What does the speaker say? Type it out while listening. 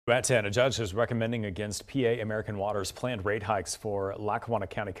At 10, a judge is recommending against PA American Water's planned rate hikes for Lackawanna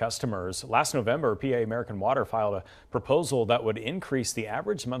County customers. Last November, PA American Water filed a proposal that would increase the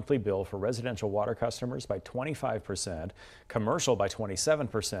average monthly bill for residential water customers by 25%, commercial by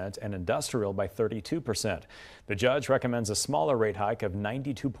 27%, and industrial by 32%. The judge recommends a smaller rate hike of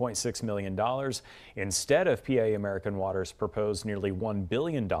 $92.6 million instead of PA American Water's proposed nearly $1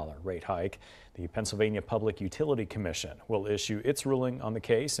 billion rate hike. The Pennsylvania Public Utility Commission will issue its ruling on the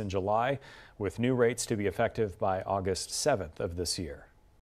case in July, with new rates to be effective by August 7th of this year.